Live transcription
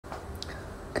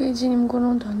可以进你们锅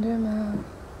庄团队吗？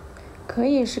可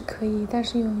以是可以，但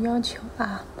是有要求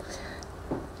啊。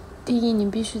第一，你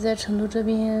必须在成都这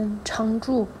边常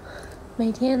住，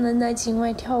每天能在境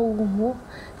外跳舞。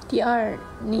第二，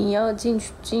你要进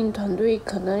团队，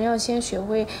可能要先学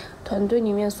会团队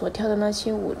里面所跳的那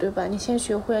些舞，对吧？你先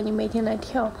学会了，你每天来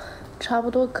跳，差不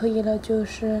多可以了，就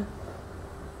是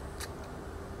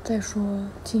再说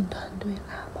进团队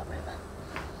啦，宝贝们。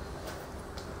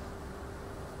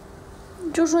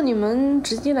就说你们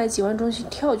直接来几万中心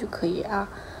跳就可以啊，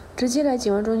直接来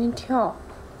几万中心跳，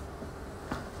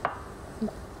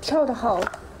跳得好，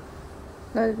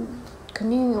那肯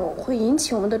定会引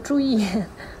起我们的注意。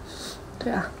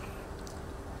对啊，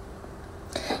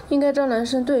应该招男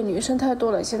生，对，女生太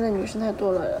多了，现在女生太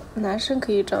多了，男生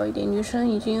可以招一点，女生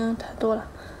已经太多了。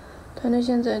团队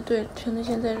现在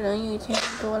人已经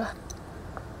很多了，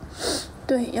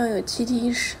对，要有集体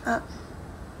意识啊。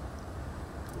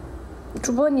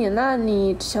主播你呢？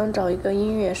你想找一个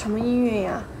音乐，什么音乐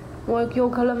呀？我有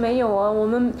可能没有啊，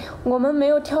我们没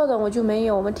有跳的我就没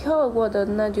有，我们跳过的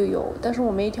那就有，但是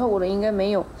我没跳过的应该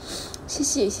没有。谢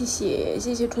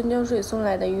谢春江水送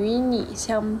来的与你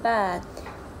相伴，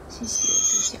谢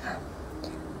谢啊！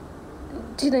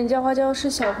记得你家花椒是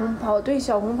小红袍，对，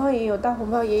小红袍也有，大红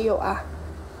袍也有啊。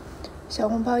小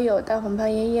红袍有，大红袍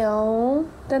也有，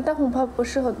但大红袍不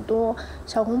是很多，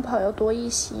小红袍要多一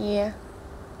些。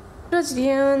这几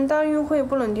天大运会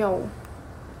不能跳舞。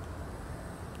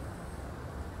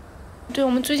对，我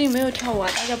们最近没有跳舞啊，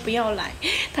大家不要来，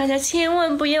大家千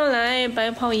万不要来，白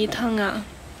跑一趟啊！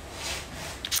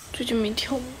最近没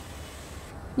跳舞。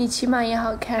你骑马也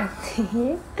好看，嘿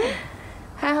嘿，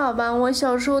还好吧？我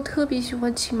小时候特别喜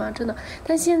欢骑马，真的，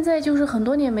但现在就是很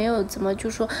多年没有怎么就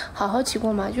说好好骑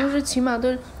过马，就是骑马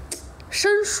都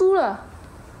生疏了，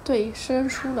对，生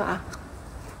疏了啊！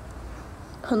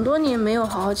很多年没有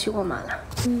好好骑过马了。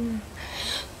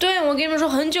对，我跟你们说，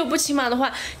很久不骑马的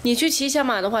话，你去骑一下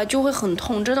马的话，就会很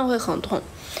痛，真的会很痛，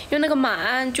因为那个马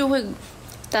鞍就会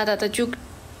哒哒的就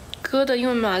割的，因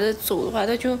为马在走的话，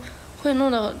它就会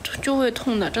弄得就会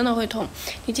痛的，真的会痛。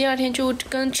你第二天就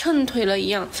跟秤腿了一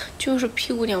样，就是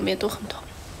屁股两边都很痛。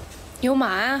有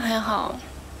马鞍还好，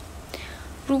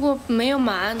如果没有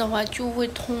马鞍的话就会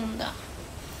痛的，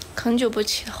很久不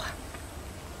骑的话。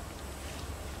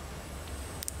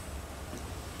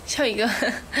笑一个。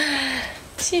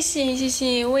谢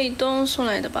谢魏东送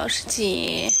来的保时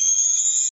捷。